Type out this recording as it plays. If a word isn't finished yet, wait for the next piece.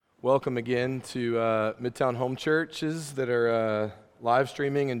Welcome again to Midtown Home Churches that are live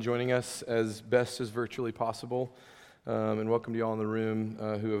streaming and joining us as best as virtually possible. And welcome to you all in the room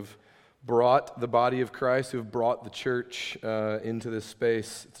who have brought the body of Christ, who have brought the church into this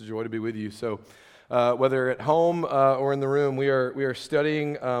space. It's a joy to be with you. So whether at home or in the room, we are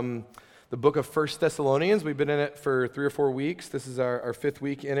studying the book of 1 Thessalonians. We've been in it for 3 or 4 weeks. This is our fifth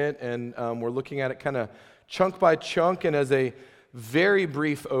week in it, and we're looking at it kind of chunk by chunk and as a very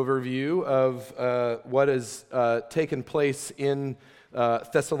brief overview of what has taken place in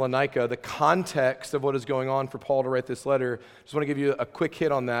Thessalonica, the context of what is going on for Paul to write this letter. Just want to give you a quick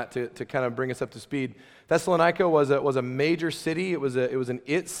hit on that to kind of bring us up to speed. Thessalonica was a major city. It was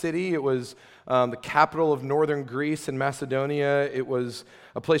an city. It was the capital of northern Greece and Macedonia. It was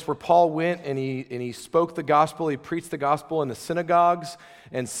a place where Paul went and he spoke the gospel. He preached the gospel in the synagogues,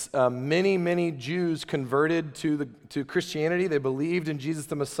 and many Jews converted to Christianity. They believed in Jesus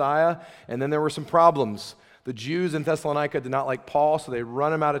the Messiah, and then there were some problems. The Jews in Thessalonica did not like Paul, so they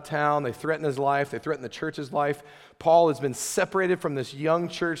run him out of town. They threaten his life. They threaten the church's life. Paul has been separated from this young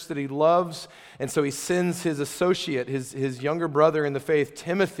church that he loves, and so he sends his associate, his younger brother in the faith,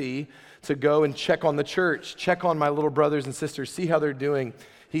 Timothy, to go and check on the church, check on my little brothers and sisters, see how they're doing.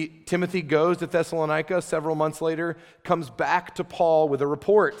 Timothy goes to Thessalonica several months later, comes back to Paul with a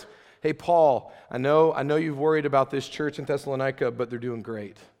report. Hey, Paul, I know you've worried about this church in Thessalonica, but they're doing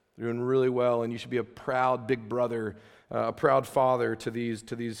great. They're doing really well, and you should be a proud big brother, a proud father to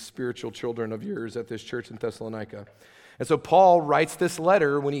these spiritual children of yours at this church in Thessalonica. And so Paul writes this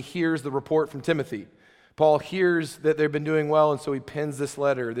letter when he hears the report from Timothy. Paul hears that they've been doing well, and so he pens this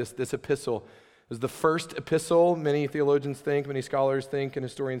letter, this epistle. It was the first epistle, many theologians think, many scholars think, and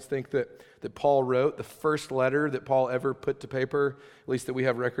historians think that Paul wrote, the first letter that Paul ever put to paper, at least that we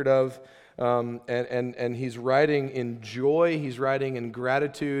have record of. And he's writing in joy, he's writing in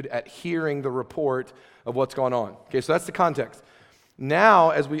gratitude at hearing the report of what's going on. Okay, so that's the context. Now,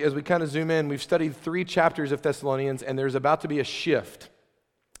 as we kind of zoom in, we've studied 3 chapters of Thessalonians, and there's about to be a shift.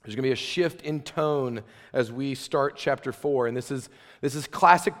 There's going to be a shift in tone as we start chapter 4, and this is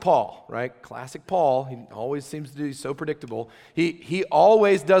classic Paul, right? Classic Paul. He always seems to do so predictable. He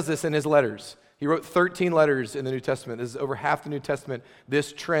always does this in his letters. He wrote 13 letters in the New Testament. This is over half the New Testament.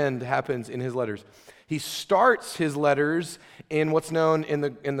 This trend happens in his letters. He starts his letters in what's known in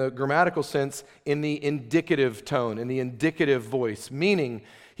the grammatical sense in the indicative tone, in the indicative voice, meaning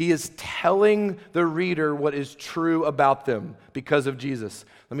he is telling the reader what is true about them because of Jesus.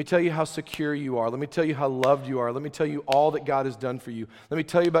 Let me tell you how secure you are. Let me tell you how loved you are. Let me tell you all that God has done for you. Let me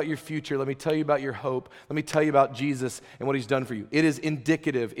tell you about your future. Let me tell you about your hope. Let me tell you about Jesus and what he's done for you. It is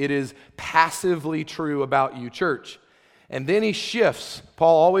indicative. It is passively true about you, church. And then he shifts.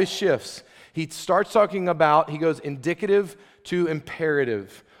 Paul always shifts. He starts talking about, he goes indicative to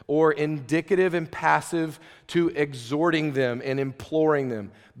imperative, or indicative and passive to exhorting them and imploring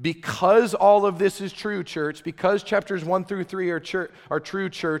them. Because all of this is true, church, because chapters 1 through 3 are true,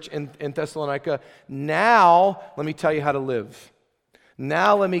 church, in Thessalonica, now let me tell you how to live.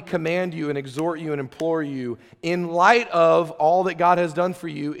 Now let me command you and exhort you and implore you in light of all that God has done for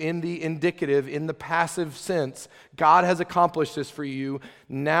you in the indicative, in the passive sense. God has accomplished this for you.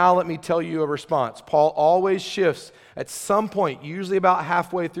 Now let me tell you a response. Paul always shifts at some point, usually about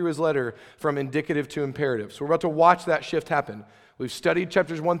halfway through his letter, from indicative to imperative. So we're about to watch that shift happen. We've studied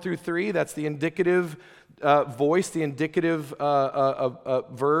chapters 1 through 3. That's the indicative voice, the indicative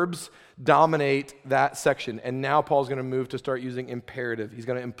verbs dominate that section. And now Paul's going to move to start using imperative. He's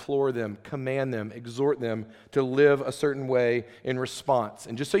going to implore them, command them, exhort them to live a certain way in response.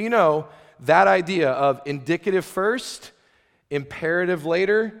 And just so you know, that idea of indicative first, imperative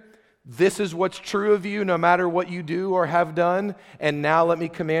later, this is what's true of you no matter what you do or have done, and now let me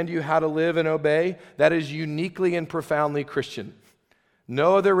command you how to live and obey, that is uniquely and profoundly Christian.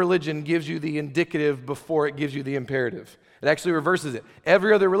 No other religion gives you the indicative before it gives you the imperative. It actually reverses it.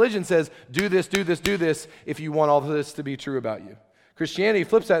 Every other religion says, do this, do this, do this, if you want all of this to be true about you. Christianity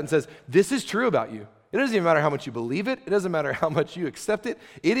flips that and says, this is true about you. It doesn't even matter how much you believe it. It doesn't matter how much you accept it.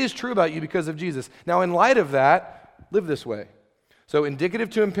 It is true about you because of Jesus. Now, in light of that, live this way. So indicative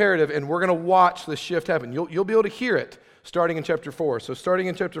to imperative, and we're going to watch the shift happen. You'll be able to hear it starting in chapter 4. So starting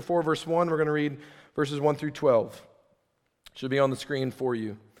in chapter 4, verse 1, we're going to read verses 1 through 12. Should be on the screen for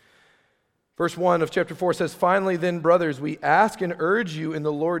you. Verse 1 of chapter 4 says, "Finally then, brothers, we ask and urge you in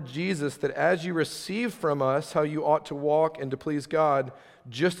the Lord Jesus that as you receive from us how you ought to walk and to please God,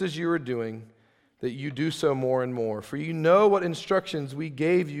 just as you are doing, that you do so more and more. For you know what instructions we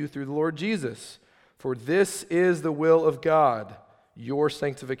gave you through the Lord Jesus. For this is the will of God, your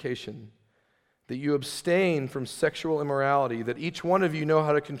sanctification, that you abstain from sexual immorality, that each one of you know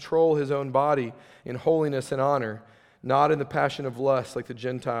how to control his own body in holiness and honor, not in the passion of lust like the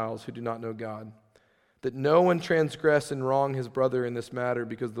Gentiles who do not know God. That no one transgress and wrong his brother in this matter,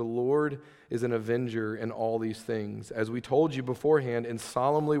 because the Lord is an avenger in all these things, as we told you beforehand and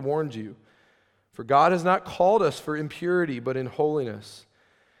solemnly warned you. For God has not called us for impurity, but in holiness.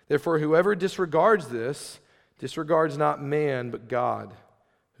 Therefore, whoever disregards this, disregards not man, but God,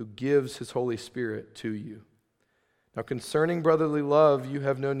 who gives his Holy Spirit to you. Now concerning brotherly love, you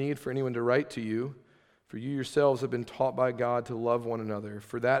have no need for anyone to write to you, for you yourselves have been taught by God to love one another,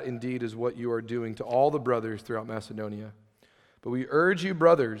 for that indeed is what you are doing to all the brothers throughout Macedonia. But we urge you,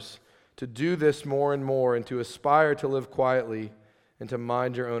 brothers, to do this more and more, and to aspire to live quietly, and to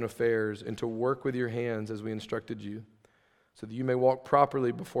mind your own affairs, and to work with your hands as we instructed you, so that you may walk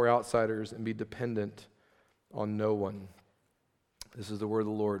properly before outsiders and be dependent on no one. This is the word of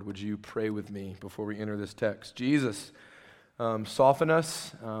the Lord. Would you pray with me before we enter this text? Jesus, soften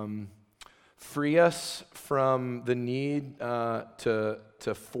us, free us from the need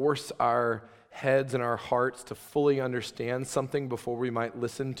to force our heads and our hearts to fully understand something before we might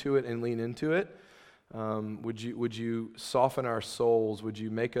listen to it and lean into it. Would you soften our souls? Would you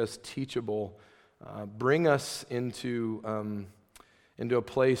make us teachable? Bring us into a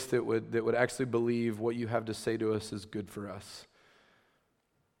place that would actually believe what you have to say to us is good for us.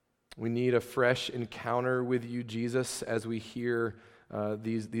 We need a fresh encounter with you, Jesus, as we hear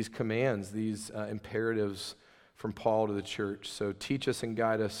these commands, these imperatives from Paul to the church. So teach us and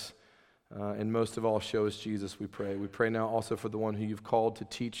guide us, and most of all, show us Jesus, we pray. We pray now also for the one who you've called to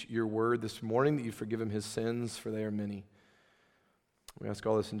teach your word this morning, that you forgive him his sins, for they are many. We ask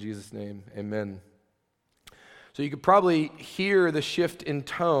all this in Jesus' name. Amen. So you could probably hear the shift in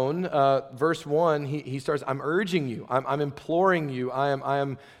tone. Verse 1, he starts, I'm urging you, I'm imploring you, I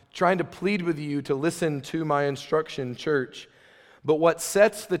am trying to plead with you to listen to my instruction, church. But what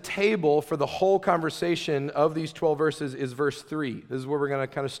sets the table for the whole conversation of these 12 verses is verse 3. This is where we're going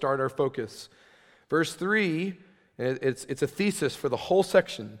to kind of start our focus. Verse 3, it's a thesis for the whole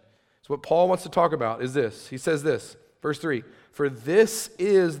section. So what Paul wants to talk about is this. He says this, verse 3, for this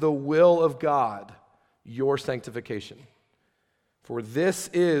is the will of God, your sanctification. For this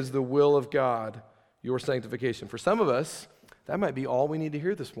is the will of God, your sanctification. For some of us, that might be all we need to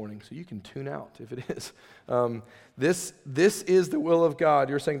hear this morning, so you can tune out if it is. This is the will of God,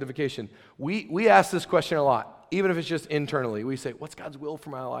 your sanctification. We ask this question a lot, even if it's just internally. We say, what's God's will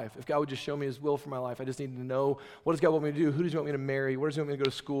for my life? If God would just show me his will for my life, I just need to know, what does God want me to do? Who does he want me to marry? Where does he want me to go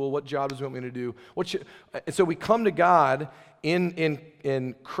to school? What job does he want me to do? And so we come to God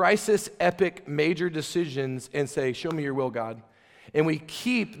in crisis, epic, major decisions and say, show me your will, God. And we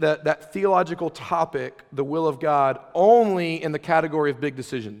keep that theological topic, the will of God, only in the category of big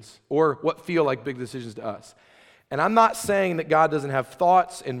decisions, or what feel like big decisions to us. And I'm not saying that God doesn't have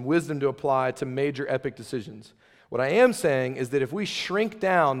thoughts and wisdom to apply to major epic decisions. What I am saying is that if we shrink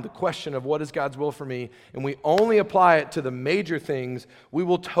down the question of what is God's will for me, and we only apply it to the major things, we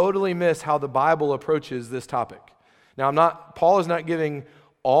will totally miss how the Bible approaches this topic. Now, Paul is not giving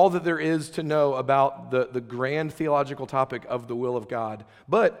all that there is to know about the grand theological topic of the will of God.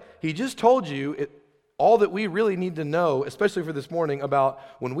 But he just told you all that we really need to know, especially for this morning, about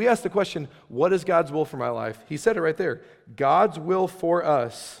when we ask the question, what is God's will for my life? He said it right there. God's will for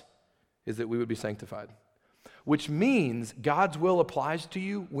us is that we would be sanctified. Which means God's will applies to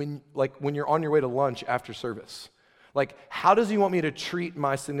you when you're on your way to lunch after service. Like, how does he want me to treat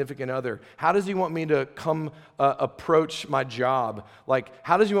my significant other? How does he want me to come approach my job? Like,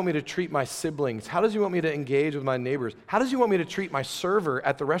 how does he want me to treat my siblings? How does he want me to engage with my neighbors? How does he want me to treat my server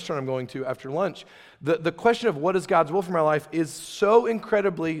at the restaurant I'm going to after lunch? The question of what is God's will for my life is so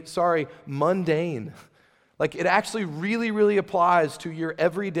incredibly, mundane. Like, it actually really, really applies to your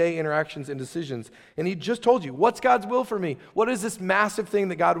everyday interactions and decisions. And he just told you, what's God's will for me? What is this massive thing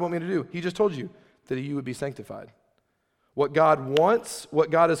that God would want me to do? He just told you that you would be sanctified. What God wants,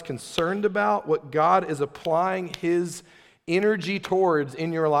 what God is concerned about, what God is applying his energy towards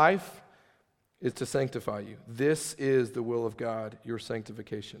in your life is to sanctify you. This is the will of God, your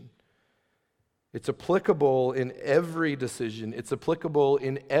sanctification. It's applicable in every decision. It's applicable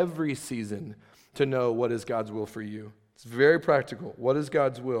in every season to know what is God's will for you. It's very practical. What is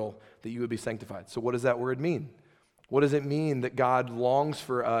God's will? That you would be sanctified. So what does that word mean? What does it mean that God longs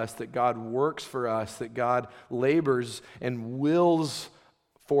for us, that God works for us, that God labors and wills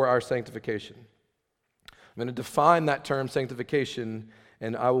for our sanctification? I'm going to define that term sanctification,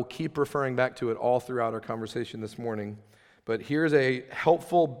 and I will keep referring back to it all throughout our conversation this morning. But here's a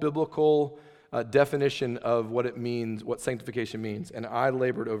helpful biblical definition of what it means, what sanctification means. And I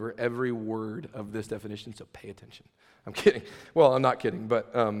labored over every word of this definition, so pay attention. I'm kidding. Well, I'm not kidding, but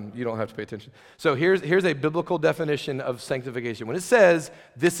you don't have to pay attention. So here's a biblical definition of sanctification. When it says,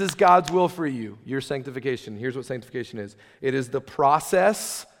 this is God's will for you, your sanctification, here's what sanctification is. It is the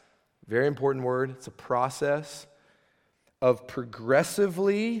process, very important word, it's a process of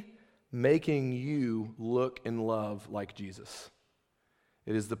progressively making you look and love like Jesus.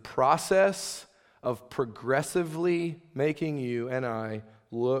 It is the process of progressively making you and I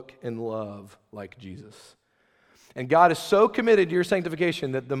look and love like Jesus. And God is so committed to your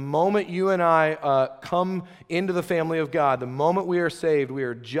sanctification that the moment you and I come into the family of God, the moment we are saved, we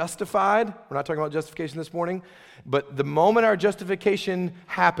are justified. We're not talking about justification this morning, but the moment our justification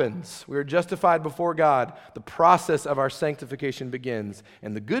happens, we are justified before God, the process of our sanctification begins.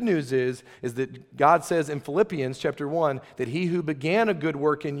 And the good news is that God says in Philippians chapter 1 that he who began a good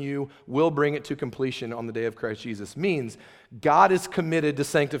work in you will bring it to completion on the day of Christ Jesus. Means God is committed to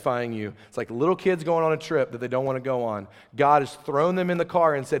sanctifying you. It's like little kids going on a trip that they don't want to go on. God has thrown them in the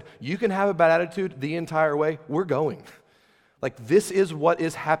car and said, you can have a bad attitude the entire way. We're going. Like this is what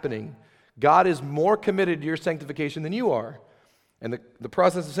is happening. God is more committed to your sanctification than you are. And the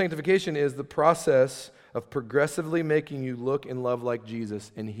process of sanctification is the process of progressively making you look and love like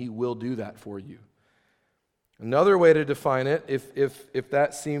Jesus, and he will do that for you. Another way to define it, if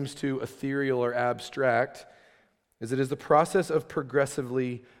that seems too ethereal or abstract, is it is the process of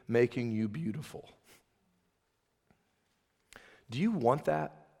progressively making you beautiful. Do you want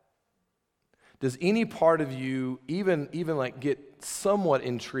that? Does any part of you even like get somewhat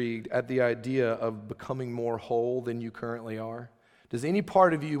intrigued at the idea of becoming more whole than you currently are? Does any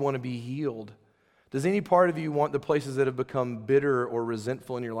part of you want to be healed? Does any part of you want the places that have become bitter or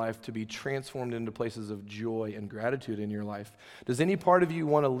resentful in your life to be transformed into places of joy and gratitude in your life? Does any part of you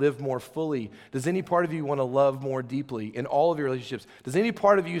want to live more fully? Does any part of you want to love more deeply in all of your relationships? Does any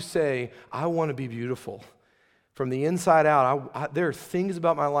part of you say, I want to be beautiful? From the inside out, there are things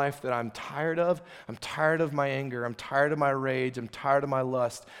about my life that I'm tired of. I'm tired of my anger. I'm tired of my rage. I'm tired of my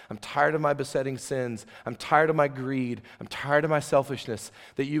lust. I'm tired of my besetting sins. I'm tired of my greed. I'm tired of my selfishness.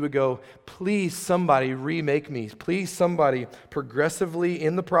 That you would go, please somebody remake me. Please somebody progressively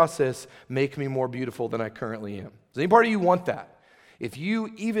in the process make me more beautiful than I currently am. Does any part of you want that? If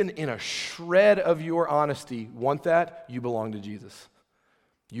you, even in a shred of your honesty, want that, you belong to Jesus.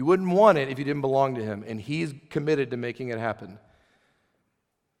 You wouldn't want it if you didn't belong to him, and he's committed to making it happen.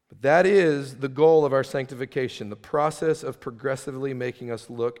 But that is the goal of our sanctification, the process of progressively making us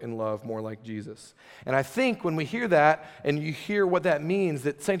look and love more like Jesus. And I think when we hear that, and you hear what that means,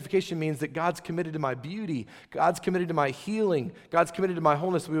 that sanctification means that God's committed to my beauty, God's committed to my healing, God's committed to my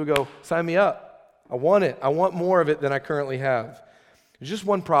wholeness, we would go, sign me up. I want it. I want more of it than I currently have. There's just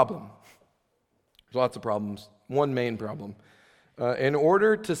one problem. There's lots of problems. One main problem. In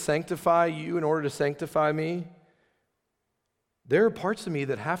order to sanctify you, in order to sanctify me, there are parts of me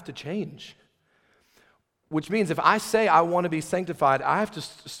that have to change. Which means if I say I want to be sanctified, I have to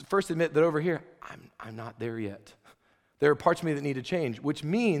first admit that over here, I'm not there yet. There are parts of me that need to change, which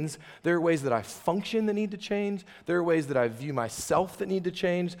means there are ways that I function that need to change. There are ways that I view myself that need to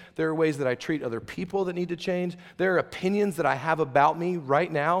change. There are ways that I treat other people that need to change. There are opinions that I have about me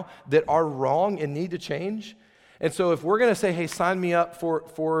right now that are wrong and need to change. And so if we're going to say, hey, sign me up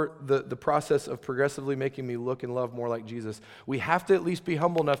for the process of progressively making me look and love more like Jesus, we have to at least be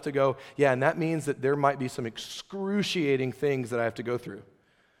humble enough to go, yeah, and that means that there might be some excruciating things that I have to go through.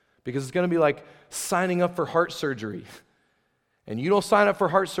 Because it's going to be like signing up for heart surgery. And you don't sign up for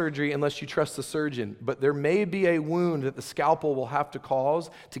heart surgery unless you trust the surgeon. But there may be a wound that the scalpel will have to cause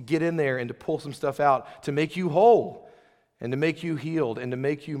to get in there and to pull some stuff out to make you whole and to make you healed and to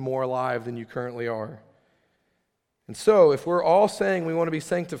make you more alive than you currently are. And so, if we're all saying we want to be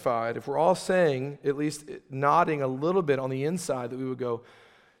sanctified, if we're all saying, at least nodding a little bit on the inside, that we would go,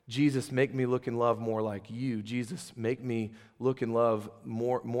 Jesus, make me look and love more like you. Jesus, make me look and love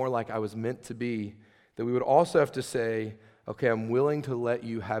more like I was meant to be. That we would also have to say, okay, I'm willing to let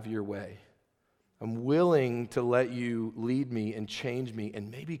you have your way. I'm willing to let you lead me and change me and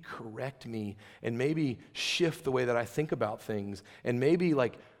maybe correct me and maybe shift the way that I think about things and maybe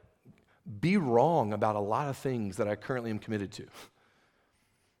be wrong about a lot of things that I currently am committed to.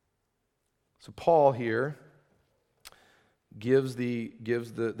 So Paul here gives the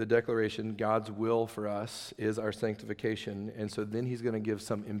declaration, God's will for us is our sanctification. And so then he's going to give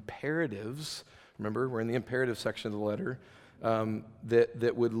some imperatives. Remember, we're in the imperative section of the letter,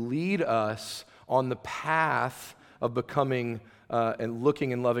 that would lead us on the path of becoming and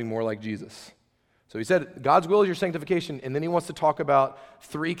looking and loving more like Jesus. So he said God's will is your sanctification, and then he wants to talk about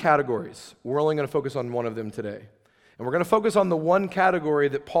 3 categories. We're only going to focus on one of them today. And we're going to focus on the one category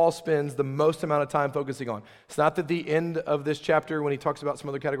that Paul spends the most amount of time focusing on. It's not that the end of this chapter, when he talks about some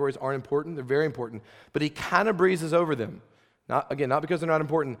other categories, aren't important. They're very important. But he kind of breezes over them. Not because they're not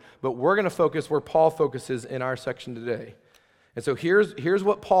important, but we're going to focus where Paul focuses in our section today. And so here's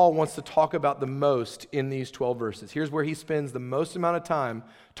what Paul wants to talk about the most in these 12 verses. Here's where he spends the most amount of time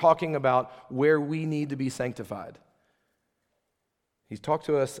talking about where we need to be sanctified. He's talked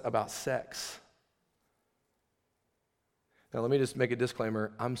to us about sex. Now, let me just make a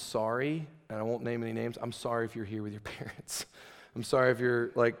disclaimer. I'm sorry, and I won't name any names. I'm sorry if you're here with your parents. I'm sorry if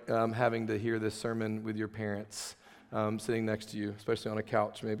you're having to hear this sermon with your parents sitting next to you, especially on a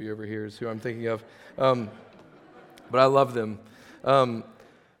couch maybe over here is who I'm thinking of. But I love them.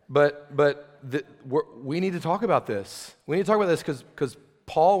 We need to talk about this. We need to talk about this because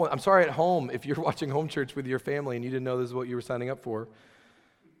Paul, I'm sorry at home if you're watching home church with your family and you didn't know this is what you were signing up for.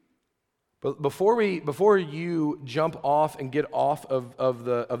 But before you jump off and get off of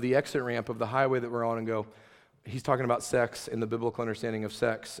the exit ramp of the highway that we're on and go, he's talking about sex and the biblical understanding of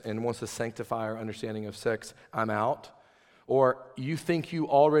sex and wants to sanctify our understanding of sex, I'm out. Or you think you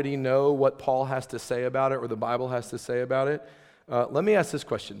already know what Paul has to say about it or the Bible has to say about it, let me ask this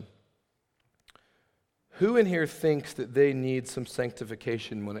question. Who in here thinks that they need some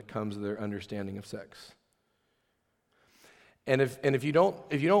sanctification when it comes to their understanding of sex? And if you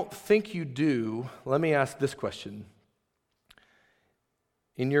don't think you do, let me ask this question.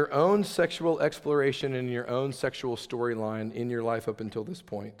 In your own sexual exploration, in your own sexual storyline in your life up until this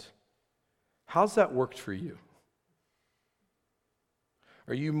point, how's that worked for you?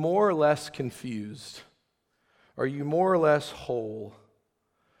 Are you more or less confused? Are you more or less whole?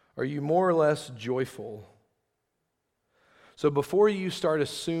 Are you more or less joyful? So before you start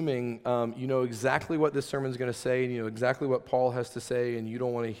assuming you know exactly what this sermon is going to say and you know exactly what Paul has to say and you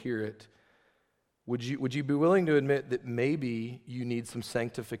don't want to hear it, would you be willing to admit that maybe you need some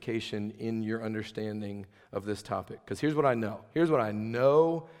sanctification in your understanding of this topic? Because here's what I know. Here's what I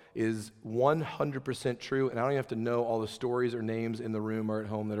know is 100% true, and I don't even have to know all the stories or names in the room or at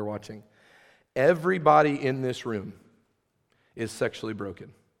home that are watching. Everybody in this room is sexually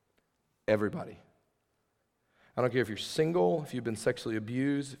broken. Everybody. I don't care if you're single, if you've been sexually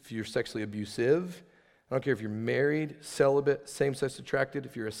abused, if you're sexually abusive. I don't care if you're married, celibate, same-sex attracted,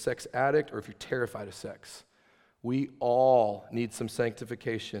 if you're a sex addict, or if you're terrified of sex. We all need some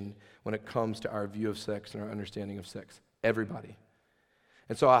sanctification when it comes to our view of sex and our understanding of sex. Everybody.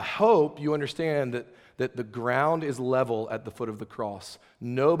 And so I hope you understand that the ground is level at the foot of the cross.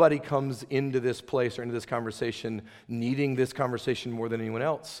 Nobody comes into this place or into this conversation needing this conversation more than anyone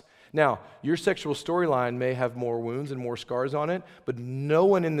else. Now, your sexual storyline may have more wounds and more scars on it, but no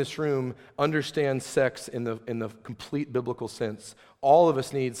one in this room understands sex in the complete biblical sense. All of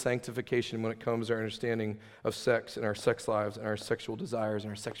us need sanctification when it comes to our understanding of sex and our sex lives and our sexual desires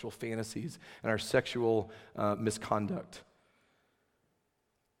and our sexual fantasies and our sexual misconduct.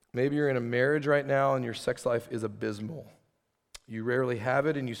 Maybe you're in a marriage right now and your sex life is abysmal. You rarely have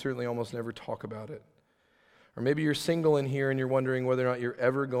it and you certainly almost never talk about it. Or maybe you're single in here and you're wondering whether or not you're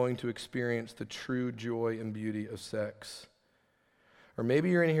ever going to experience the true joy and beauty of sex. Or maybe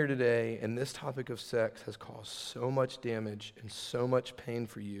you're in here today and this topic of sex has caused so much damage and so much pain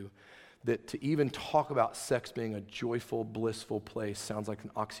for you that to even talk about sex being a joyful, blissful place sounds like an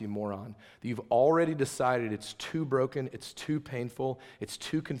oxymoron. That you've already decided it's too broken, it's too painful, it's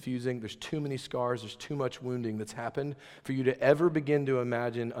too confusing, there's too many scars, there's too much wounding that's happened for you to ever begin to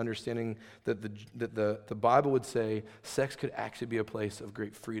imagine understanding that the Bible would say sex could actually be a place of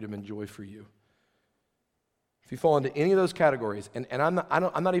great freedom and joy for you. If you fall into any of those categories, and I'm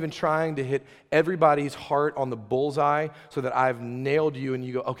not even trying to hit everybody's heart on the bullseye so that I've nailed you and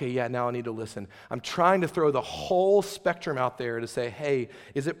you go, okay, yeah, now I need to listen. I'm trying to throw the whole spectrum out there to say, hey,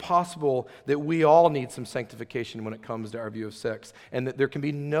 is it possible that we all need some sanctification when it comes to our view of sex? And that there can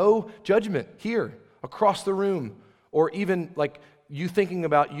be no judgment here, across the room, or even like you thinking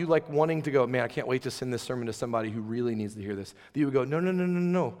about you like wanting to go, man, I can't wait to send this sermon to somebody who really needs to hear this. That you would go,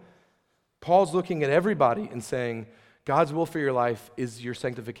 no. Paul's looking at everybody and saying, God's will for your life is your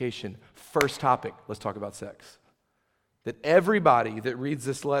sanctification. First topic, let's talk about sex. That everybody that reads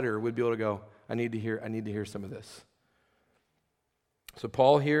this letter would be able to go, I need to hear some of this. So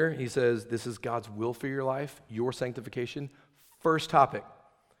Paul here, he says, this is God's will for your life, your sanctification. First topic,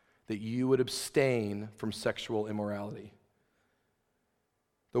 that you would abstain from sexual immorality.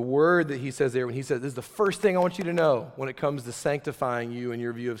 The word that he says there, when he says, this is the first thing I want you to know when it comes to sanctifying you and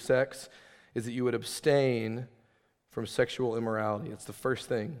your view of sex, is that you would abstain from sexual immorality. It's the first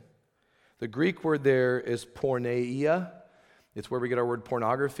thing. The Greek word there is porneia. It's where we get our word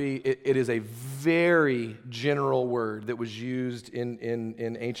pornography. It is a very general word that was used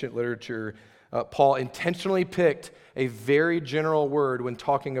in ancient literature. Paul intentionally picked a very general word when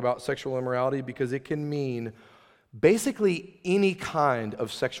talking about sexual immorality because it can mean basically any kind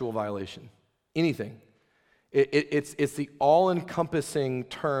of sexual violation, anything. It's the all-encompassing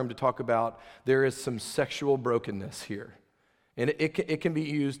term to talk about there is some sexual brokenness here. And it can be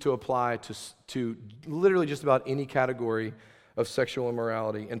used to apply to literally just about any category of sexual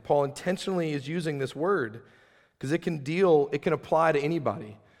immorality. And Paul intentionally is using this word because it can apply to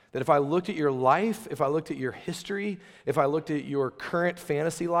anybody. That if I looked at your life, if I looked at your history, if I looked at your current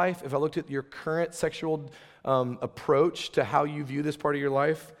fantasy life, if I looked at your current sexual approach to how you view this part of your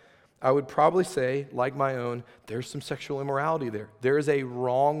life, I would probably say, like my own, there's some sexual immorality there. There is a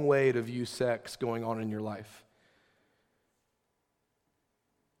wrong way to view sex going on in your life.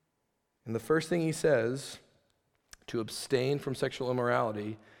 And the first thing he says, to abstain from sexual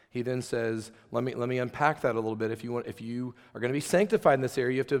immorality, he then says, let me unpack that a little bit. If you are going to be sanctified in this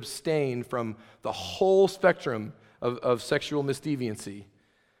area, you have to abstain from the whole spectrum of sexual misdeviancy.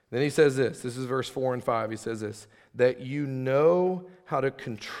 Then he says this is verse 4 and 5, he says this, that you know how to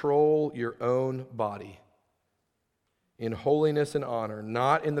control your own body in holiness and honor,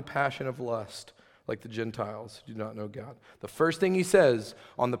 not in the passion of lust, like the Gentiles who do not know God. The first thing he says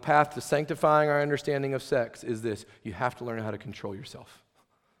on the path to sanctifying our understanding of sex is this: you have to learn how to control yourself.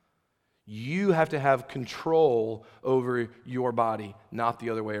 You have to have control over your body, not the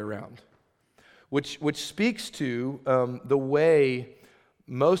other way around. Which speaks to the way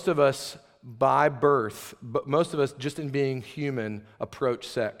most of us by birth, but most of us just in being human, approach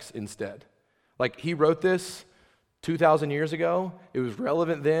sex instead. Like he wrote this 2,000 years ago. It was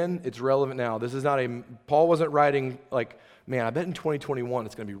relevant then, it's relevant now. This is not Paul wasn't writing like, man, I bet in 2021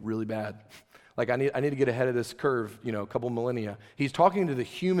 it's going to be really bad. Like I need to get ahead of this curve, a couple millennia. He's talking to the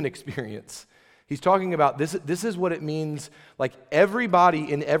human experience. He's talking about this is what it means, like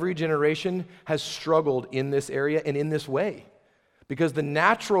everybody in every generation has struggled in this area and in this way. Because the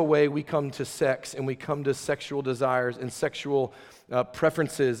natural way we come to sex and we come to sexual desires and sexual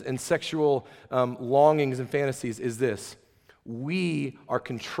preferences and sexual longings and fantasies is this: we are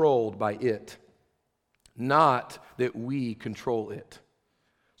controlled by it, not that we control it.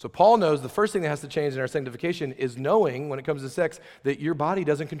 So Paul knows the first thing that has to change in our sanctification is knowing, when it comes to sex, that your body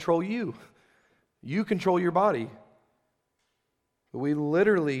doesn't control you. You control your body. We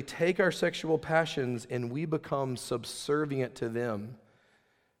literally take our sexual passions and we become subservient to them.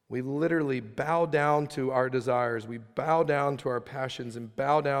 We literally bow down to our desires. We bow down to our passions and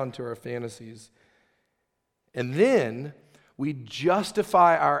bow down to our fantasies. And then we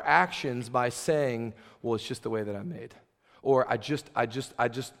justify our actions by saying, well, it's just the way that I'm made. Or I just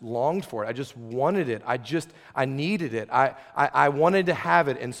longed for it. I just wanted it. I needed it. I wanted to have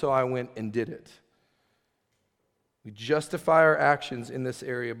it, and so I went and did it. We justify our actions in this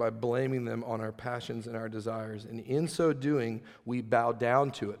area by blaming them on our passions and our desires. And in so doing, we bow down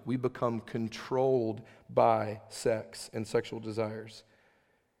to it. We become controlled by sex and sexual desires.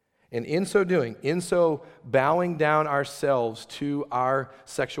 And in so doing, bowing down ourselves to our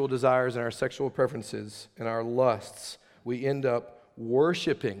sexual desires and our sexual preferences and our lusts, we end up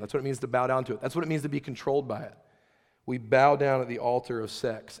worshiping. That's what it means to bow down to it. That's what it means to be controlled by it. We bow down at the altar of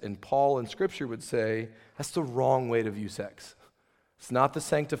sex. And Paul in Scripture would say, that's the wrong way to view sex. It's not the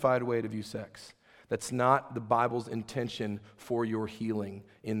sanctified way to view sex. That's not the Bible's intention for your healing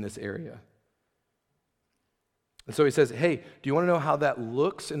in this area. And so he says, hey, do you want to know how that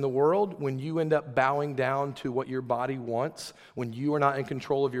looks in the world when you end up bowing down to what your body wants, when you are not in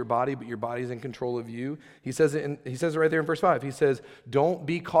control of your body, but your body is in control of you? He says it right there in verse 5. He says, don't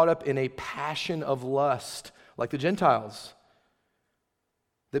be caught up in a passion of lust like the Gentiles.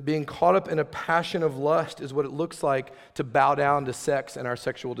 That being caught up in a passion of lust is what it looks like to bow down to sex and our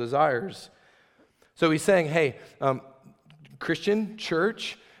sexual desires. So he's saying, hey, Christian,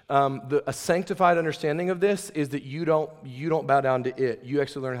 church, a sanctified understanding of this is that you don't bow down to it. You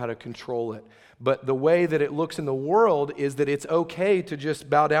actually learn how to control it. But the way that it looks in the world is that it's okay to just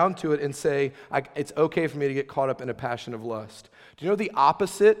bow down to it and say, it's okay for me to get caught up in a passion of lust. Do you know the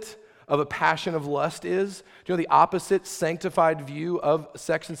opposite of a passion of lust is? Do you know the opposite sanctified view of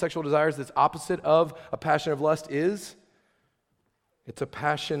sex and sexual desires that's opposite of a passion of lust is? It's a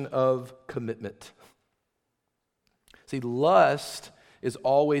passion of commitment. See, lust is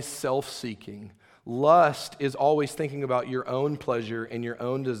always self-seeking. Lust is always thinking about your own pleasure and your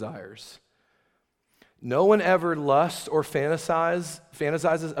own desires. No one ever lusts or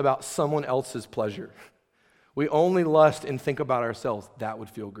fantasizes about someone else's pleasure. We only lust and think about ourselves. That would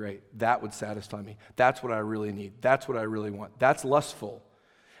feel great. That would satisfy me. That's what I really need. That's what I really want. That's lustful.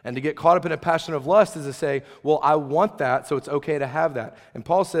 And to get caught up in a passion of lust is to say, well, I want that, so it's okay to have that. And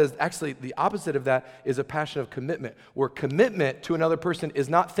Paul says, actually, the opposite of that is a passion of commitment, where commitment to another person is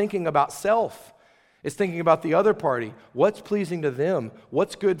not thinking about self. It's thinking about the other party. What's pleasing to them?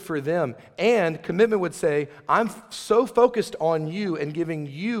 What's good for them? And commitment would say, I'm so focused on you and giving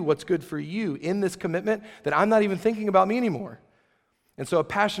you what's good for you in this commitment that I'm not even thinking about me anymore. And so a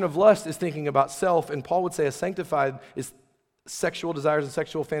passion of lust is thinking about self, and Paul would say a sanctified is sexual desires and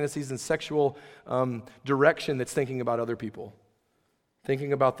sexual fantasies and sexual direction that's thinking about other people,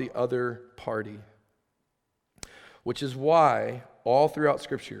 thinking about the other party. Which is why all throughout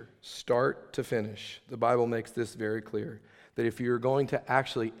Scripture, start to finish, the Bible makes this very clear, that if you're going to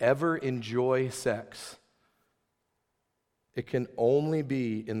actually ever enjoy sex, it can only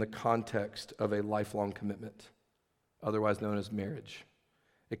be in the context of a lifelong commitment, otherwise known as marriage.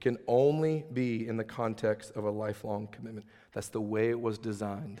 It can only be in the context of a lifelong commitment. That's the way it was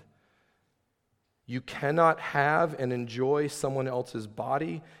designed. You cannot have and enjoy someone else's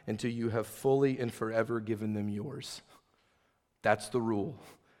body until you have fully and forever given them yours. That's the rule.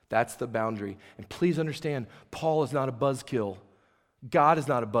 That's the boundary. And please understand, Paul is not a buzzkill. God is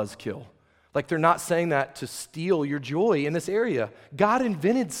not a buzzkill. Like, they're not saying that to steal your joy in this area. God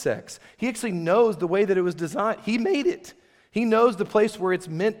invented sex. He actually knows the way that it was designed. He made it. He knows the place where it's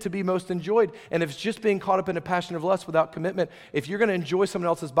meant to be most enjoyed. And if it's just being caught up in a passion of lust without commitment, if you're going to enjoy someone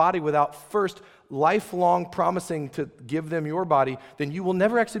else's body without first lifelong promising to give them your body, then you will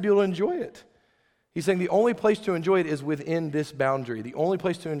never actually be able to enjoy it. He's saying the only place to enjoy it is within this boundary. The only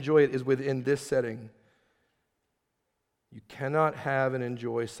place to enjoy it is within this setting. You cannot have and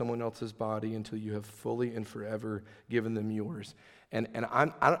enjoy someone else's body until you have fully and forever given them yours. And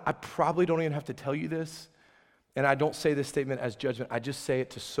I probably don't even have to tell you this. And I don't say this statement as judgment. I just say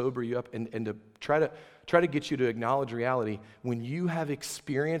it to sober you up and to try to get you to acknowledge reality. When you have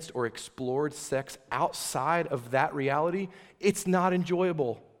experienced or explored sex outside of that reality, it's not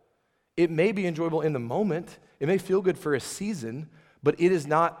enjoyable. It may be enjoyable in the moment. It may feel good for a season, but it is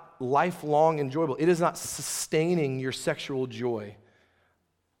not lifelong enjoyable. It is not sustaining your sexual joy.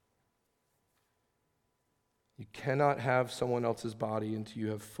 You cannot have someone else's body until you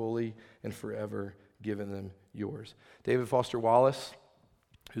have fully and forever given them yours. David Foster Wallace,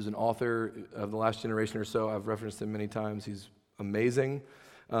 who's an author of the last generation or so, I've referenced him many times. He's amazing.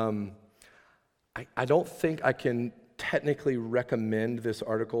 I don't think I can technically recommend this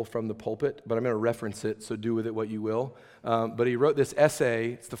article from the pulpit, but I'm going to reference it, so do with it what you will. But he wrote this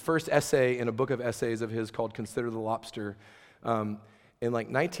essay. It's the first essay in a book of essays of his called Consider the Lobster. In like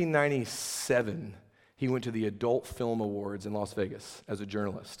 1997, he went to the Adult Film Awards in Las Vegas as a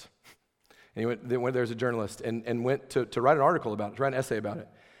journalist. And he went there as a journalist and went to write an article about it, to write an essay about it.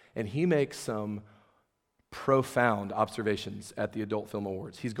 And he makes some profound observations at the Adult Film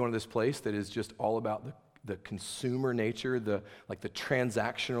Awards. He's going to this place that is just all about the consumer nature, the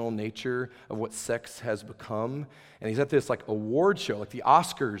transactional nature of what sex has become. And he's at this like award show, like the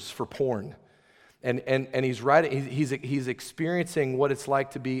Oscars for porn. And he's writing, he's experiencing what it's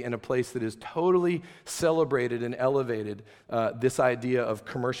like to be in a place that is totally celebrated and elevated, this idea of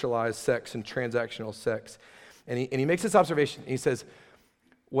commercialized sex and transactional sex. And he makes this observation. He says,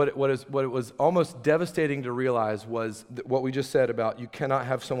 what it was almost devastating to realize was what we just said about you cannot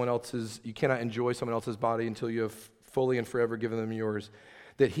enjoy someone else's body until you have fully and forever given them yours.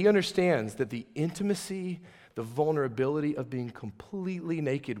 That he understands that the intimacy, the vulnerability of being completely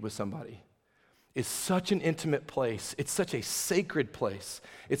naked with somebody is such an intimate place. It's such a sacred place.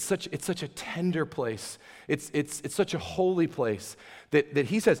 It's such a tender place. It's such a holy place that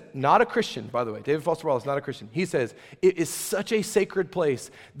he says, not a Christian, by the way, David Foster Wallace is not a Christian. He says, it is such a sacred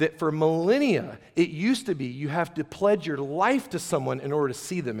place that for millennia, it used to be you have to pledge your life to someone in order to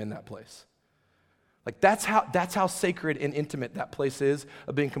see them in that place. Like that's how sacred and intimate that place is,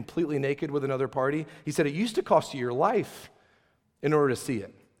 of being completely naked with another party. He said it used to cost you your life in order to see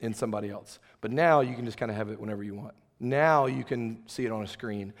it in somebody else. But now you can just kind of have it whenever you want. Now you can see it on a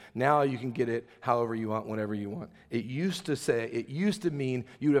screen. Now you can get it however you want, whenever you want. It used to mean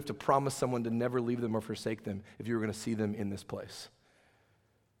you would have to promise someone to never leave them or forsake them if you were going to see them in this place.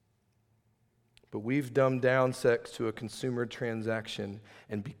 But we've dumbed down sex to a consumer transaction,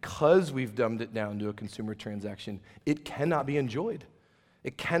 and because we've dumbed it down to a consumer transaction, it cannot be enjoyed.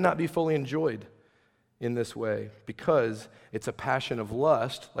 It cannot be fully enjoyed in this way, because it's a passion of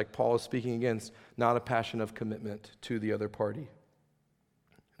lust, like Paul is speaking against, not a passion of commitment to the other party.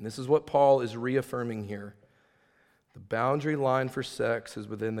 And this is what Paul is reaffirming here. The boundary line for sex is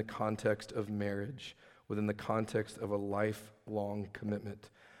within the context of marriage, within the context of a lifelong commitment.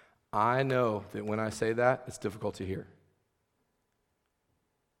 I know that when I say that, it's difficult to hear.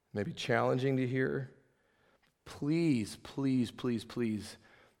 Maybe challenging to hear. Please, please, please, please,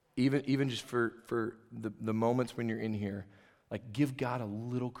 even just for the moments when you're in here, like give God a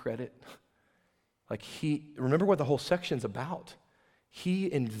little credit. Like remember what the whole section's about.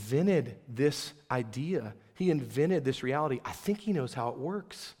 He invented this idea. He invented this reality. I think he knows how it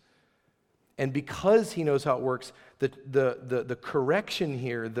works. And because he knows how it works, the correction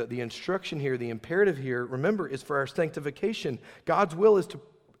here, the instruction here, the imperative here, remember, is for our sanctification. God's will is to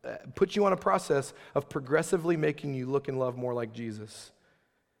put you on a process of progressively making you look and love more like Jesus.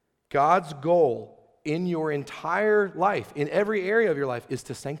 God's goal in your entire life, in every area of your life, is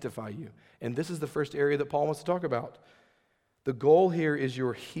to sanctify you. And this is the first area that Paul wants to talk about. The goal here is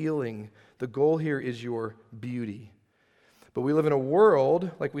your healing. The goal here is your beauty. But we live in a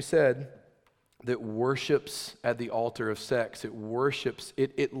world, like we said, that worships at the altar of sex.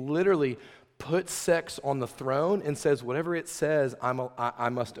 It literally puts sex on the throne and says, whatever it says, I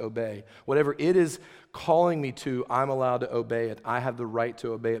must obey. Whatever it is calling me to, I'm allowed to obey it. I have the right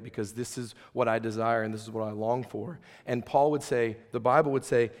to obey it because this is what I desire and this is what I long for. And Paul would say, the Bible would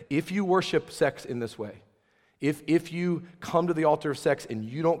say, if you worship sex in this way, if you come to the altar of sex and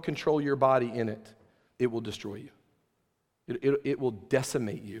you don't control your body in it, it will destroy you. It will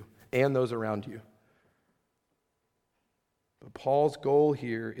decimate you and those around you. But Paul's goal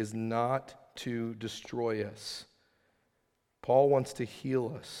here is not to destroy us. Paul wants to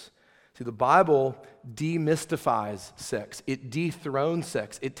heal us. See, the Bible demystifies sex. It dethrones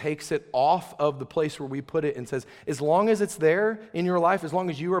sex. It takes it off of the place where we put it and says, as long as it's there in your life, as long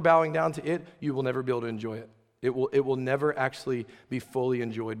as you are bowing down to it, you will never be able to enjoy it. It will never actually be fully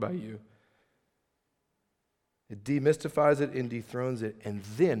enjoyed by you. It demystifies it and dethrones it. And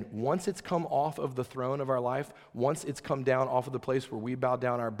then, once it's come off of the throne of our life, once it's come down off of the place where we bow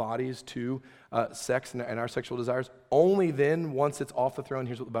down our bodies to sex and our sexual desires, only then, once it's off the throne,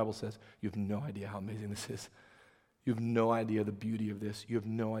 here's what the Bible says. You have no idea how amazing this is. You have no idea the beauty of this. You have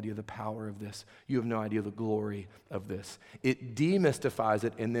no idea the power of this. You have no idea the glory of this. It demystifies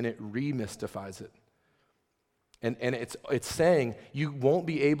it, and then it remystifies it. And it's saying you won't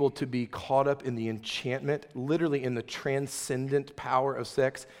be able to be caught up in the enchantment, literally in the transcendent power of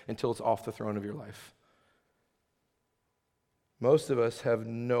sex until it's off the throne of your life. Most of us have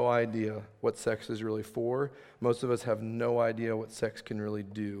no idea what sex is really for. Most of us have no idea what sex can really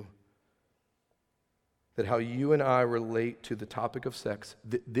do. That how you and I relate to the topic of sex,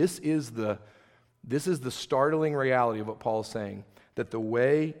 this is the startling reality of what Paul is saying. That the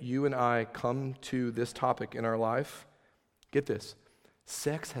way you and I come to this topic in our life, get this,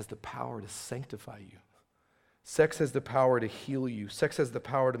 sex has the power to sanctify you. Sex has the power to heal you. Sex has the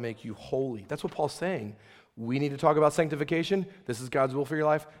power to make you holy. That's what Paul's saying. We need to talk about sanctification. This is God's will for your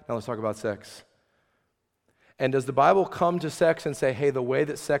life. Now let's talk about sex. And does the Bible come to sex and say, hey, the way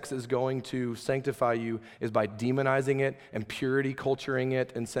that sex is going to sanctify you is by demonizing it and purity culturing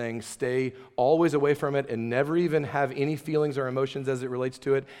it and saying stay always away from it and never even have any feelings or emotions as it relates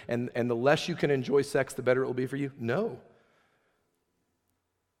to it, and the less you can enjoy sex, the better it will be for you? No.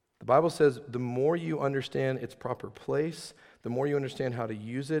 The Bible says the more you understand its proper place, the more you understand how to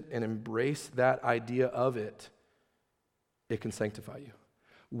use it and embrace that idea of it, it can sanctify you.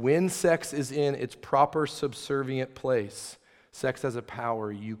 When sex is in its proper subservient place, sex has a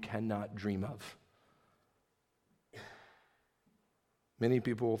power you cannot dream of. Many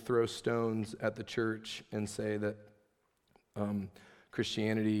people throw stones at the church and say that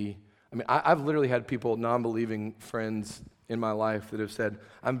Christianity, I've literally had people, non-believing friends in my life that have said,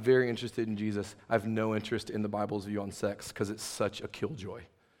 I'm very interested in Jesus. I have no interest in the Bible's view on sex because it's such a killjoy.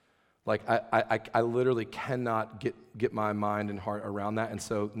 Like, I literally cannot get my mind and heart around that, and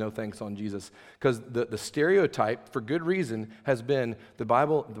so no thanks on Jesus. Because the stereotype, for good reason, has been the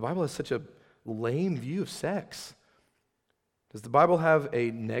Bible has such a lame view of sex. Does the Bible have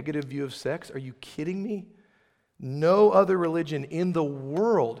a negative view of sex? Are you kidding me? No other religion in the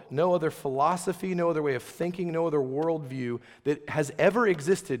world, no other philosophy, no other way of thinking, no other worldview that has ever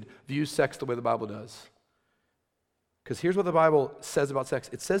existed views sex the way the Bible does. Because here's what the Bible says about sex.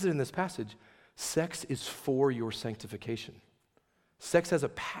 It says it in this passage. Sex is for your sanctification. Sex has a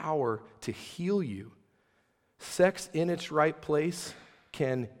power to heal you. Sex in its right place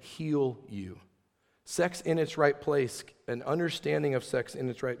can heal you. Sex in its right place, an understanding of sex in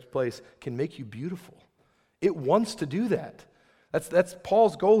its right place, can make you beautiful. It wants to do that. That's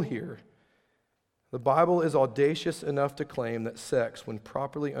Paul's goal here. The Bible is audacious enough to claim that sex, when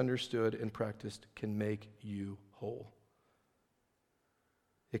properly understood and practiced, can make you whole.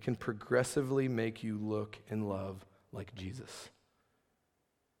 It can progressively make you look and love like Jesus.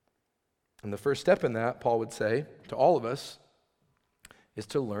 And the first step in that, Paul would say to all of us, is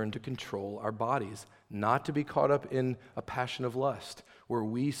to learn to control our bodies, not to be caught up in a passion of lust where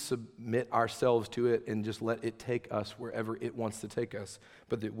we submit ourselves to it and just let it take us wherever it wants to take us,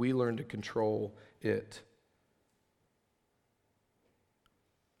 but that we learn to control it.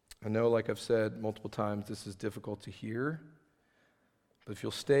 I know, like I've said multiple times, this is difficult to hear, but if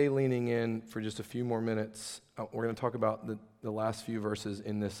you'll stay leaning in for just a few more minutes, we're going to talk about the last few verses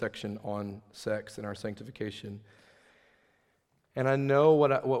in this section on sex and our sanctification. And I know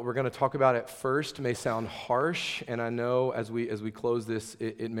what we're going to talk about at first may sound harsh, and I know as we close this,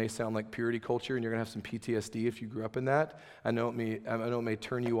 it may sound like purity culture, and you're going to have some PTSD if you grew up in that. I know it may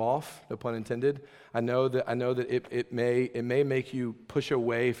turn you off, no pun intended. I know that it may make you push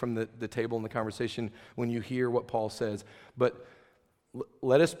away from the table in the conversation when you hear what Paul says. But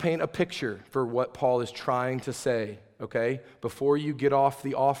let us paint a picture for what Paul is trying to say, okay? Before you get off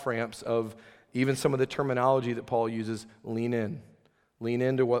the off-ramps of even some of the terminology that Paul uses, lean in. Lean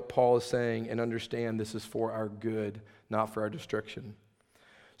into what Paul is saying and understand this is for our good, not for our destruction.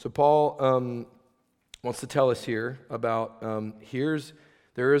 So Paul wants to tell us here about,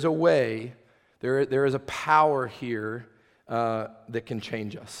 there is a way, there is a power here that can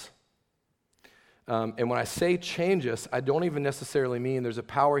change us. And when I say change us, I don't even necessarily mean there's a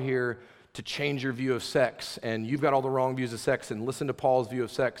power here to change your view of sex, and you've got all the wrong views of sex, and listen to Paul's view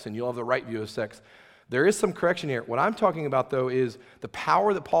of sex, and you'll have the right view of sex. There is some correction here. What I'm talking about, though, is the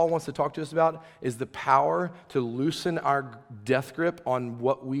power that Paul wants to talk to us about is the power to loosen our death grip on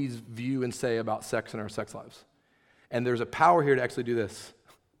what we view and say about sex and our sex lives. And there's a power here to actually do this.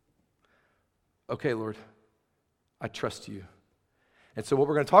 Okay, Lord, I trust you. And so what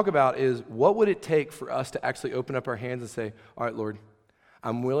we're going to talk about is what would it take for us to actually open up our hands and say, all right, Lord,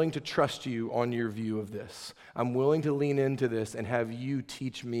 I'm willing to trust you on your view of this. I'm willing to lean into this and have you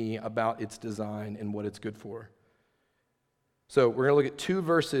teach me about its design and what it's good for. So we're going to look at two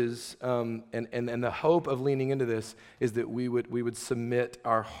verses, and the hope of leaning into this is that we would submit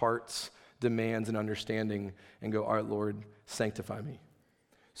our heart's demands and understanding and go, all right, Lord, sanctify me.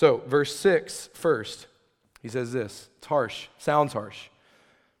 So verse 6 first, he says this. It's harsh, sounds harsh.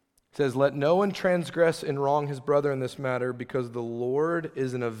 It says, let no one transgress and wrong his brother in this matter, because the Lord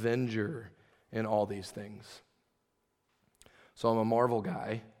is an avenger in all these things. So I'm a Marvel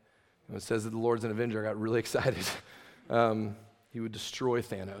guy. When it says that the Lord's an avenger, I got really excited. He would destroy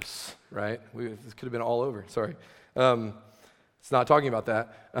Thanos, right? This could have been all over. Sorry. It's not talking about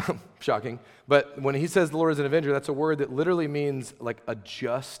that. Shocking. But when he says the Lord is an avenger, that's a word that literally means like a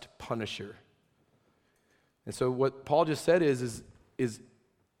just punisher. And so what Paul just said is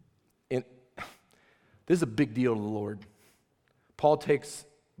this is a big deal to the Lord. Paul takes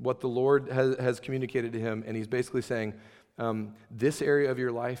what the Lord has communicated to him, and he's basically saying, this area of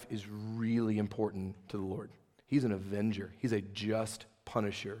your life is really important to the Lord. He's an avenger. He's a just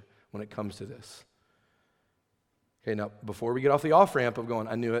punisher when it comes to this. Okay, now, before we get off the off-ramp of going,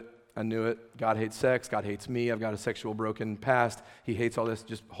 I knew it, God hates sex, God hates me, I've got a sexual broken past, he hates all this,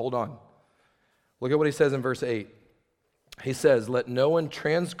 just hold on. Look at what he says in verse 8. He says, let no one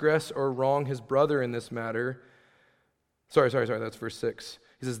transgress or wrong his brother in this matter. Sorry, that's verse 6.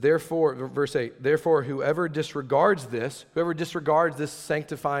 He says, therefore, verse 8, therefore whoever disregards this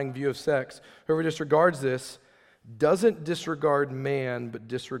sanctifying view of sex, whoever disregards this, doesn't disregard man, but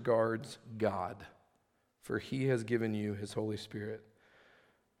disregards God, for he has given you his Holy Spirit.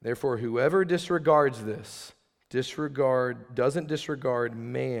 Therefore, whoever disregards this, doesn't disregard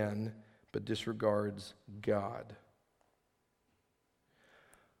man, but disregards God.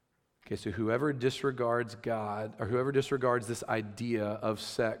 Okay, so whoever disregards God, or whoever disregards this idea of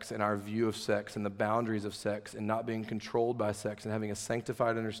sex and our view of sex and the boundaries of sex and not being controlled by sex and having a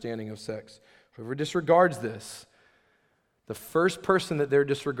sanctified understanding of sex, whoever disregards this, the first person that they're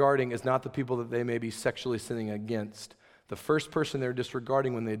disregarding is not the people that they may be sexually sinning against. The first person they're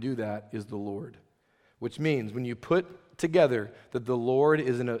disregarding when they do that is the Lord. Which means when you put together that the Lord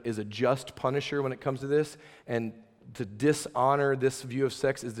is a just punisher when it comes to this, and to dishonor this view of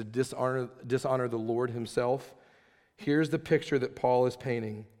sex is to dishonor the Lord himself, here's the picture that Paul is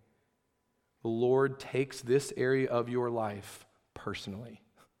painting. The Lord takes this area of your life personally.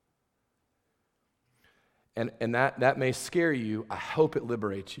 And that may scare you. I hope it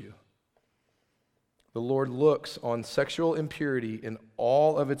liberates you. The Lord looks on sexual impurity in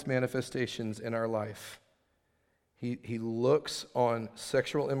all of its manifestations in our life. He looks on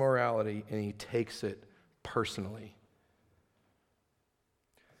sexual immorality and he takes it personally.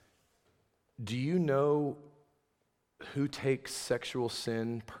 Do you know who takes sexual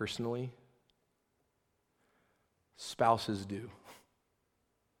sin personally? Spouses do.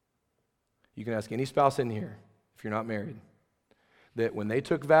 You can ask any spouse in here, if you're not married, that when they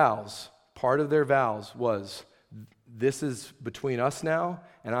took vows, part of their vows was, this is between us now,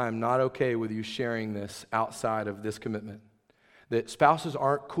 and I am not okay with you sharing this outside of this commitment. That spouses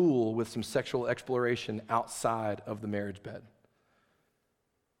aren't cool with some sexual exploration outside of the marriage bed.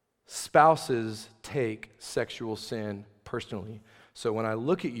 Spouses take sexual sin personally. So when I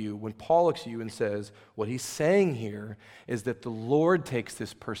look at you, when Paul looks at you and says, what he's saying here is that the Lord takes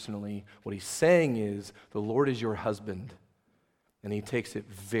this personally. What he's saying is, the Lord is your husband, and he takes it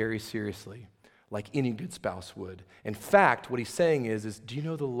very seriously, like any good spouse would. In fact, what he's saying is do you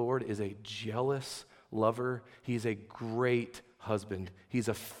know the Lord is a jealous lover? He's a great husband. He's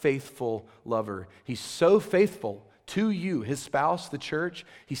a faithful lover. He's so faithful to you, his spouse, the church.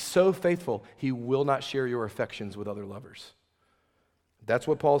 He's so faithful, he will not share your affections with other lovers. That's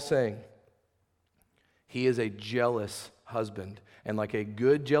what Paul's saying. He is a jealous husband. And like a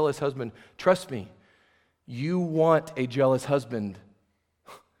good jealous husband, trust me, you want a jealous husband.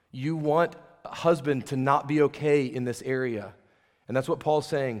 You want a husband to not be okay in this area. And that's what Paul's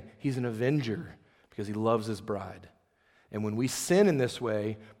saying. He's an avenger because he loves his bride. And when we sin in this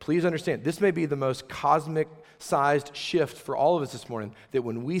way, please understand, this may be the most cosmic-sized shift for all of us this morning, that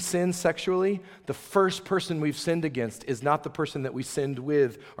when we sin sexually, the first person we've sinned against is not the person that we sinned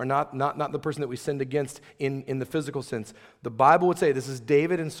with, or not the person that we sinned against in the physical sense. The Bible would say, this is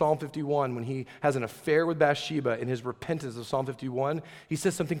David in Psalm 51, when he has an affair with Bathsheba in his repentance of Psalm 51, he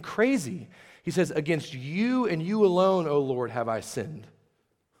says something crazy. He says, against you and you alone, O Lord, have I sinned.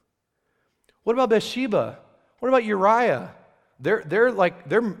 What about Bathsheba? What about Uriah?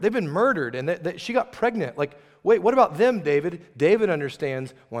 They've been murdered, and she got pregnant. Like, wait, what about them, David? David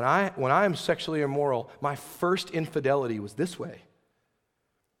understands when I am sexually immoral, my first infidelity was this way.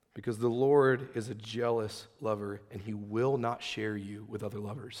 Because the Lord is a jealous lover, and he will not share you with other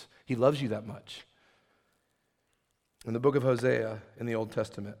lovers. He loves you that much. In the book of Hosea in the Old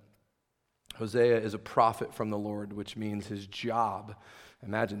Testament, Hosea is a prophet from the Lord, which means his job,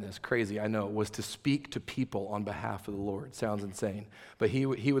 imagine this, crazy, I know, was to speak to people on behalf of the Lord. Sounds insane. But he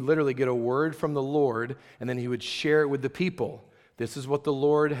would literally get a word from the Lord, and then he would share it with the people. This is what the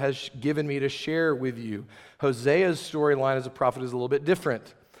Lord has given me to share with you. Hosea's storyline as a prophet is a little bit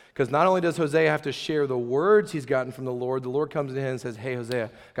different, because not only does Hosea have to share the words he's gotten from the Lord comes to him and says, hey, Hosea,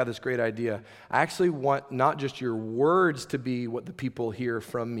 got this great idea. I actually want not just your words to be what the people hear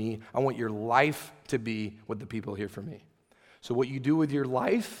from me, I want your life to be what the people hear from me. So what you do with your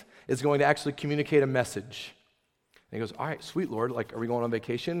life is going to actually communicate a message. And he goes, all right, sweet Lord, like, are we going on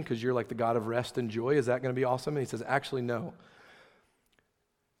vacation because you're like the God of rest and joy? Is that going to be awesome? And he says, actually, no.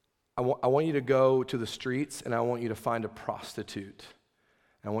 I want you to go to the streets, and I want you to find a prostitute.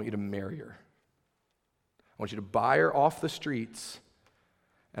 And I want you to marry her. I want you to buy her off the streets,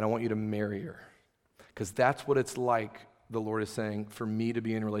 and I want you to marry her. Because that's what it's like, the Lord is saying, for me to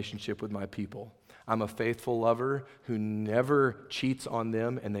be in relationship with my people. I'm a faithful lover who never cheats on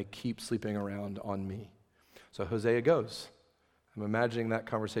them, and they keep sleeping around on me. So Hosea goes. I'm imagining that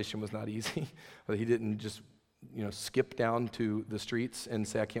conversation was not easy, but he didn't just skip down to the streets and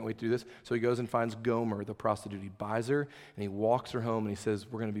say, I can't wait to do this. So he goes and finds Gomer, the prostitute. He buys her, and he walks her home, and he says,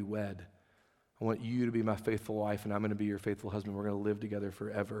 we're going to be wed. I want you to be my faithful wife, and I'm going to be your faithful husband. We're going to live together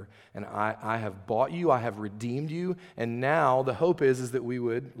forever. And I have bought you, I have redeemed you, and now the hope is that we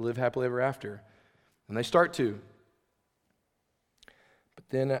would live happily ever after. And they start to. But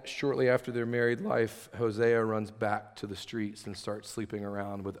then shortly after their married life, Hosea runs back to the streets and starts sleeping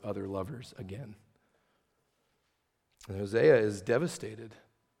around with other lovers again. And Hosea is devastated.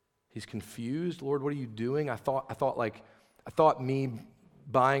 He's confused. Lord, what are you doing? I thought me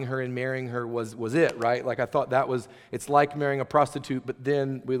buying her and marrying her was it, right? Like I thought it's like marrying a prostitute, but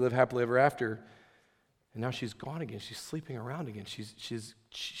then we live happily ever after. And now she's gone again. She's sleeping around again. She's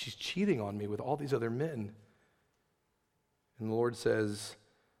cheating on me with all these other men. And the Lord says,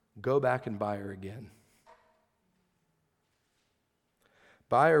 go back and buy her again.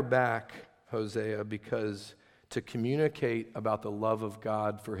 Buy her back, Hosea, because to communicate about the love of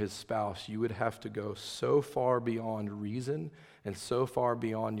God for his spouse, you would have to go so far beyond reason and so far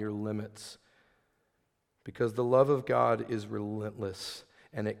beyond your limits. Because the love of God is relentless,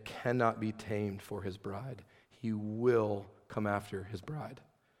 and it cannot be tamed for his bride. He will come after his bride.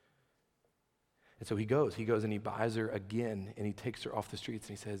 And so he goes and he buys her again, and he takes her off the streets,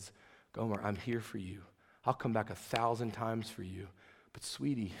 and he says, Gomer, I'm here for you. I'll come back 1,000 times for you. But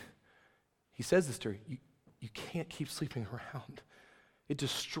sweetie, he says this to her, you can't keep sleeping around. It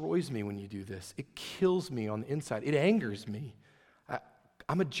destroys me when you do this. It kills me on the inside. It angers me.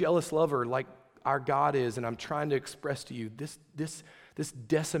 I'm a jealous lover like our God is, and I'm trying to express to you, this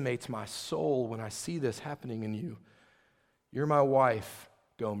decimates my soul when I see this happening in you. You're my wife,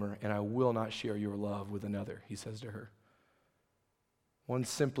 Gomer, and I will not share your love with another, he says to her. One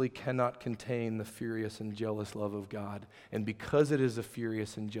simply cannot contain the furious and jealous love of God, and because it is a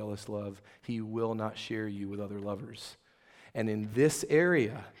furious and jealous love, he will not share you with other lovers. And in this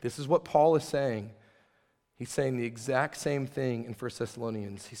area, this is what Paul is saying. He's saying the exact same thing in 1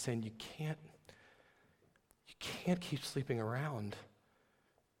 Thessalonians. He's saying you can't keep sleeping around.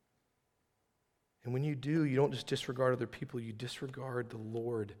 And when you do, you don't just disregard other people, you disregard the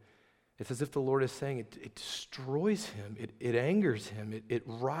Lord. It's as if the Lord is saying it destroys him, it angers him, it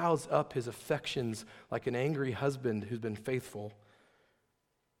riles up his affections like an angry husband who's been faithful.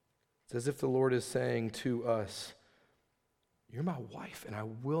 It's as if the Lord is saying to us, you're my wife and I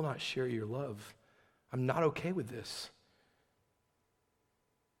will not share your love. I'm not okay with this.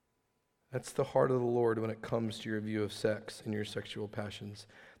 That's the heart of the Lord when it comes to your view of sex and your sexual passions.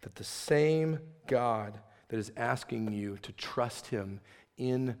 That the same God that is asking you to trust him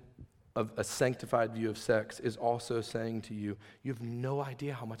in a sanctified view of sex is also saying to you, you have no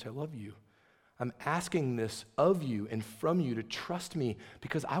idea how much I love you. I'm asking this of you and from you to trust me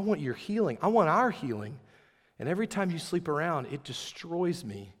because I want your healing. I want our healing. And every time you sleep around, it destroys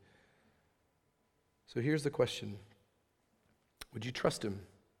me. So here's the question. Would you trust him?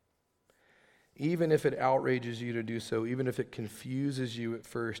 Even if it outrages you to do so, even if it confuses you at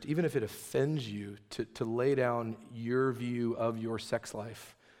first, even if it offends you to lay down your view of your sex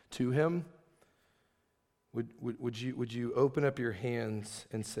life to him, would you open up your hands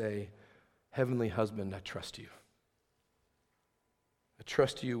and say, Heavenly Husband, I trust you. I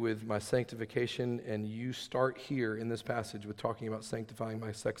trust you with my sanctification, and you start here in this passage with talking about sanctifying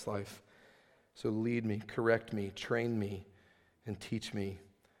my sex life. So lead me, correct me, train me, and teach me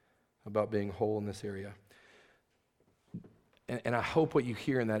about being whole in this area. And I hope what you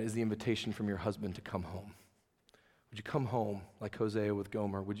hear in that is the invitation from your husband to come home. Would you come home like Hosea with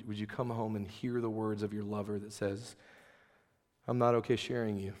Gomer? Would you come home and hear the words of your lover that says, I'm not okay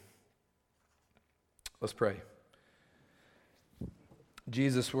sharing you. Let's pray.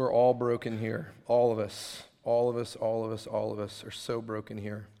 Jesus, we're all broken here. All of us are so broken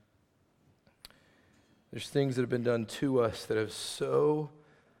here. There's things that have been done to us that have so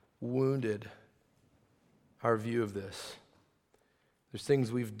wounded our view of this. There's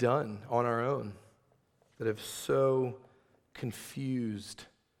things we've done on our own that have so confused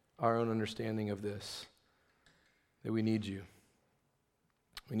our own understanding of this that we need you.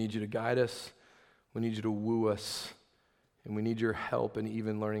 We need you to guide us. We need you to woo us. And we need your help in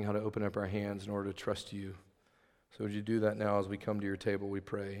even learning how to open up our hands in order to trust you. So would you do that now as we come to your table, we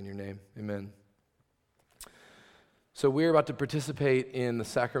pray in your name. Amen. So we're about to participate in the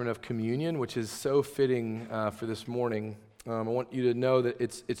sacrament of communion, which is so fitting for this morning. I want you to know that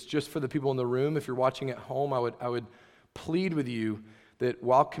it's just for the people in the room. If you're watching at home, I would plead with you that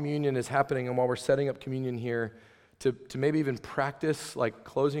while communion is happening and while we're setting up communion here, to maybe even practice like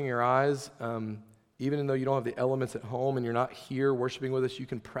closing your eyes, even though you don't have the elements at home and you're not here worshiping with us, you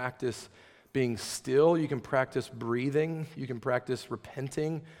can practice being still, you can practice breathing, you can practice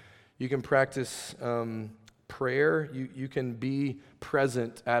repenting, you can practice prayer, you can be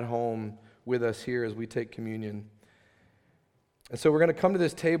present at home with us here as we take communion. And so we're going to come to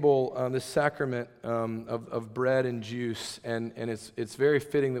this table, this sacrament of bread and juice, and it's very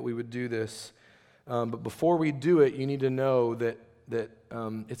fitting that we would do this. But before we do it, you need to know that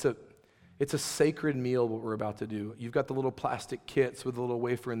it's a sacred meal what we're about to do. You've got the little plastic kits with the little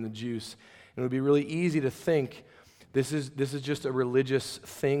wafer and the juice. And it would be really easy to think this is just a religious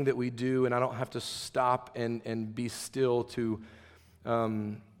thing that we do, and I don't have to stop and be still to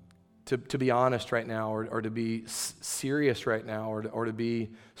be honest right now, or to be serious right now, or to be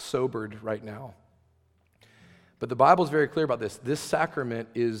sobered right now. But the Bible is very clear about this. This sacrament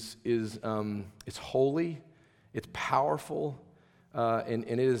is it's holy, it's powerful, and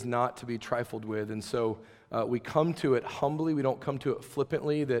it is not to be trifled with. And so we come to it humbly. We don't come to it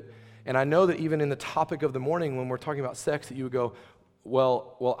flippantly. And I know that even in the topic of the morning, when we're talking about sex, that you would go,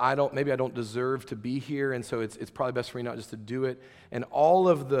 well, maybe I don't deserve to be here, and so it's probably best for me not just to do it. And all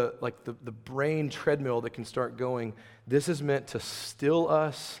of the brain treadmill that can start going, this is meant to still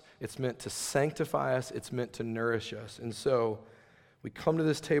us, it's meant to sanctify us, it's meant to nourish us. And so we come to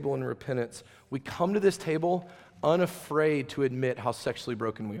this table in repentance. We come to this table unafraid to admit how sexually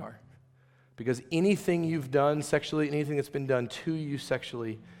broken we are. Because anything you've done sexually, anything that's been done to you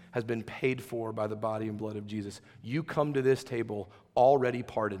sexually has been paid for by the body and blood of Jesus. You come to this table already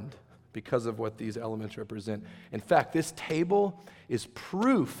pardoned because of what these elements represent. In fact, this table is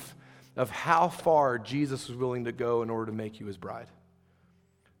proof of how far Jesus was willing to go in order to make you his bride.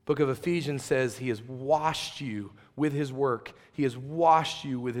 Book of Ephesians says he has washed you with his work. He has washed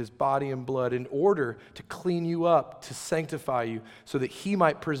you with his body and blood in order to clean you up, to sanctify you, so that he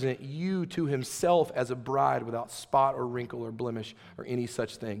might present you to himself as a bride without spot or wrinkle or blemish or any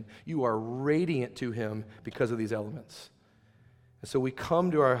such thing. You are radiant to him because of these elements. And so we come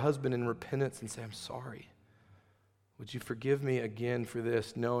to our husband in repentance and say, I'm sorry. Would you forgive me again for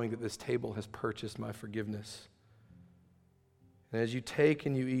this, knowing that this table has purchased my forgiveness? And as you take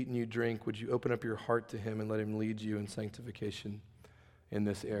and you eat and you drink, would you open up your heart to him and let him lead you in sanctification in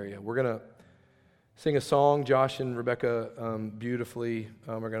this area? We're going to sing a song. Josh and Rebecca beautifully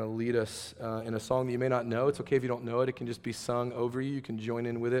are going to lead us in a song that you may not know. It's okay if you don't know it. It can just be sung over you. You can join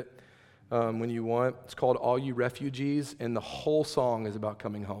in with it when you want. It's called All You Refugees, and the whole song is about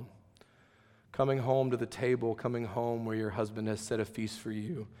coming home. Coming home to the table, coming home where your husband has set a feast for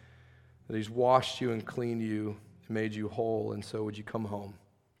you, that he's washed you and cleaned you, made you whole, and so would you come home?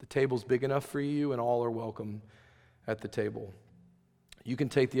 The table's big enough for you, and all are welcome at the table. You can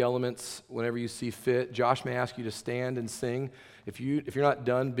take the elements whenever you see fit. Josh may ask you to stand and sing. If you're not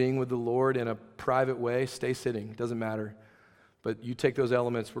done being with the Lord in a private way, stay sitting. It doesn't matter. But you take those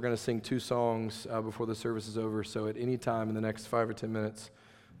elements. We're going to sing 2 songs before the service is over, so at any time in the next 5 or 10 minutes,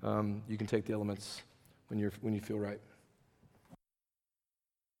 you can take the elements when you feel right.